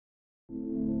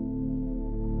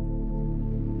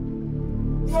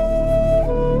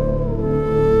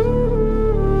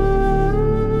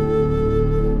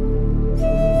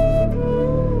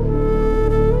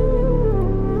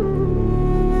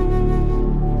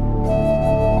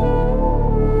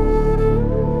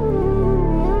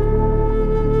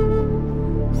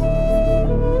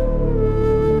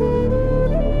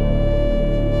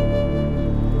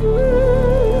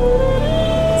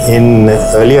In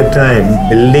earlier time,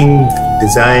 building,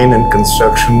 design and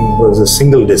construction was a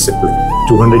single discipline.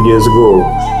 200 years ago,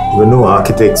 there were no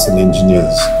architects and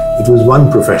engineers. It was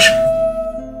one profession.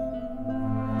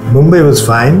 Mumbai was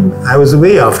fine. I was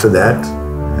away after that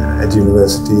at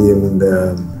university and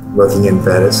working in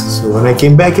Paris. So when I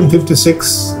came back in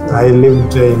 '56, I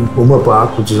lived in Umar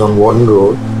Park, which is on Warden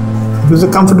Road. It was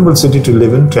a comfortable city to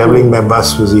live in. Traveling by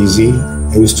bus was easy.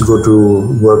 I used to go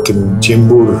to work in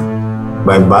Chembur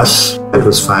by bus. That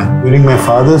was fine. During my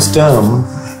father's term,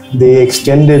 they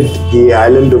extended the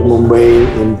island of Mumbai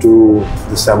into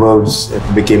the suburbs.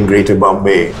 It became Greater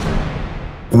Bombay.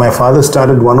 My father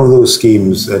started one of those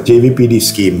schemes, a JVPD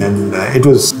scheme, and it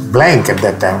was blank at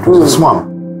that time. It was a swamp.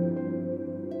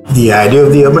 The idea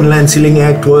of the Urban Land Ceiling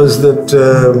Act was that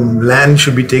land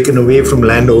should be taken away from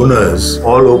landowners.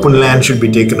 All open land should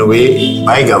be taken away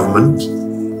by government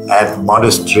at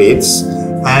modest rates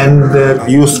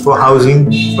and used for housing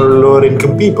for lower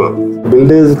income people.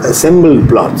 Builders assembled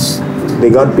plots.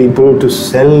 They got people to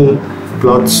sell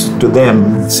plots to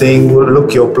them saying, well,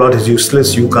 look, your plot is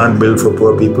useless, you can't build for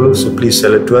poor people, so please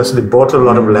sell it to us. They bought a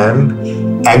lot of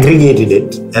land, aggregated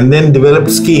it, and then developed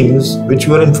schemes which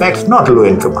were in fact not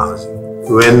low-income housing.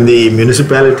 When the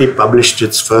municipality published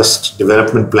its first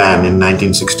development plan in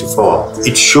 1964,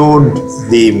 it showed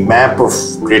the map of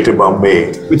Greater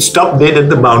Bombay, which stopped dead at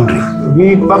the boundary.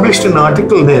 We published an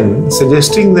article then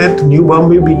suggesting that New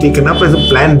Bombay be taken up as a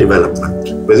planned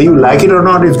development. Whether you like it or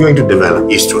not, it's going to develop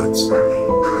eastwards.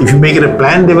 If you make it a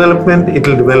planned development, it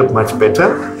will develop much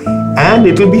better and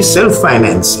it will be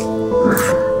self-financing.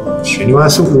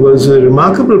 Srinivasan was a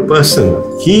remarkable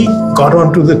person. He got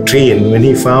onto the train when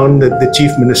he found that the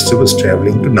Chief Minister was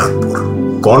travelling to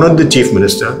Nagpur. Cornered the Chief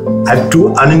Minister, had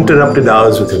 2 uninterrupted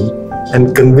hours with him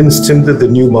and convinced him that the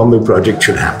New Bombay project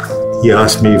should happen. He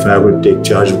asked me if I would take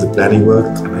charge of the planning work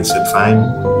and I said fine.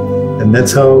 And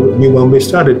that's how New Bombay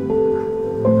started.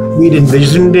 We'd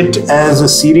envisioned it as a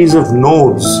series of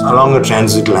nodes along a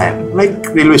transit line, like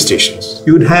railway stations.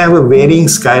 You would have a varying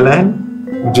skyline,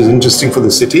 which is interesting for the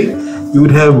city. You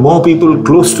would have more people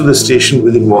close to the station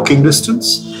within walking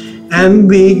distance, and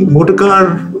the motor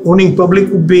car owning public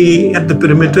would be at the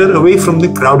perimeter away from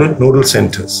the crowded nodal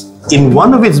centers. In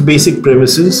one of its basic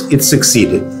premises, it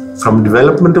succeeded. From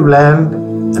development of land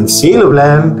and sale of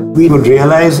land, we would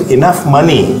realize enough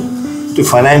money to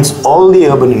finance all the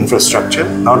urban infrastructure,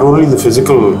 not only the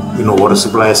physical, water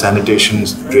supply, sanitation,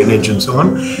 drainage and so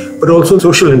on, but also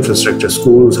social infrastructure,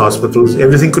 schools, hospitals,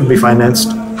 everything could be financed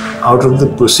out of the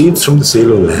proceeds from the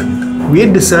sale of land. We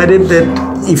had decided that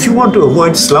if you want to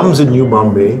avoid slums in New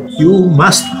Bombay, you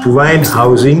must provide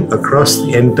housing across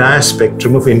the entire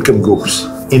spectrum of income groups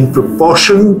in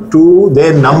proportion to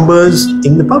their numbers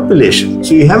in the population.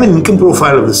 So you have an income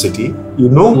profile of the city, you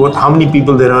know how many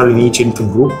people there are in each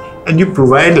income group, and you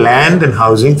provide land and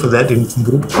housing for that income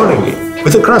group accordingly,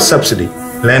 with a cross-subsidy.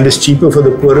 Land is cheaper for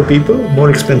the poorer people, more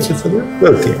expensive for the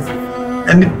wealthier.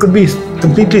 And it could be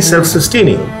completely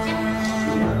self-sustaining.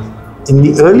 In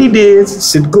the early days,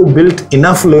 CIDCO built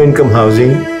enough low-income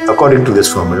housing according to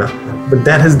this formula, but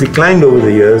that has declined over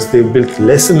the years. They've built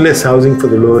less and less housing for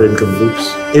the lower income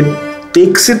groups. It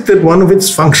takes it that one of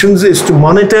its functions is to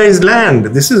monetize land.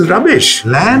 This is rubbish.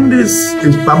 Land is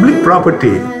public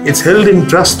property. It's held in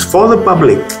trust for the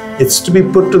public. It's to be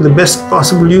put to the best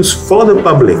possible use for the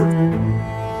public.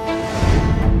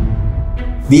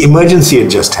 The emergency had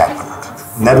just happened.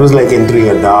 And that was like entering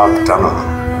a dark tunnel.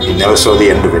 We never saw the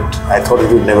end of it. I thought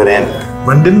it would never end.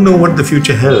 One didn't know what the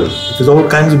future held. Because all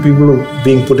kinds of people were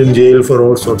being put in jail for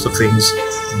all sorts of things.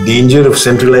 Danger of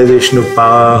centralization of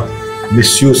power,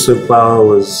 misuse of power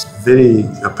was very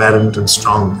apparent and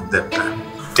strong at that time.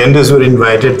 Tenders were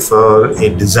invited for a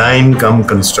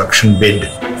design-cum-construction bid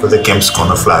for the Kemp's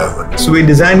Corner flyover. So we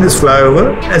designed this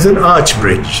flyover as an arch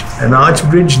bridge. An arch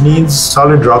bridge needs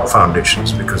solid rock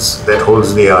foundations because that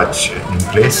holds the arch in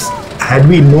place. Had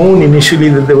we known initially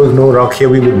that there was no rock here,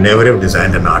 we would never have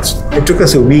designed an arch. It took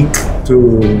us a week to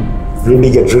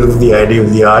really get rid of the idea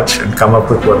of the arch and come up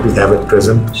with what we have at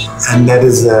present. And that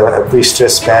is a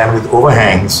pre-stressed span with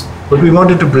overhangs. But we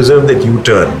wanted to preserve that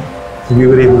U-turn. We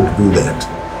were able to do that.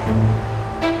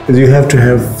 Because you have to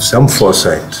have some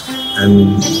foresight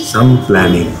and some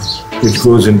planning which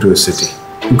goes into a city.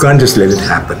 You can't just let it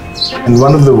happen. And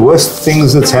one of the worst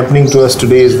things that's happening to us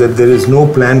today is that there is no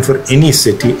plan for any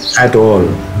city at all,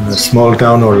 small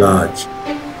town or large.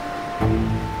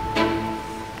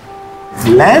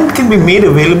 Land can be made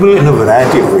available in a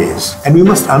variety of ways. And we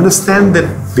must understand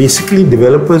that basically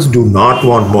developers do not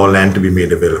want more land to be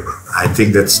made available. I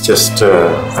think that's just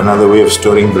another way of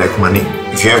storing black money.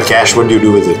 If you have cash, what do you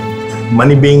do with it?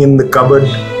 Money being in the cupboard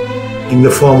in the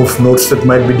form of notes that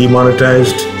might be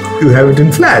demonetized. You have it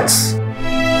in flats.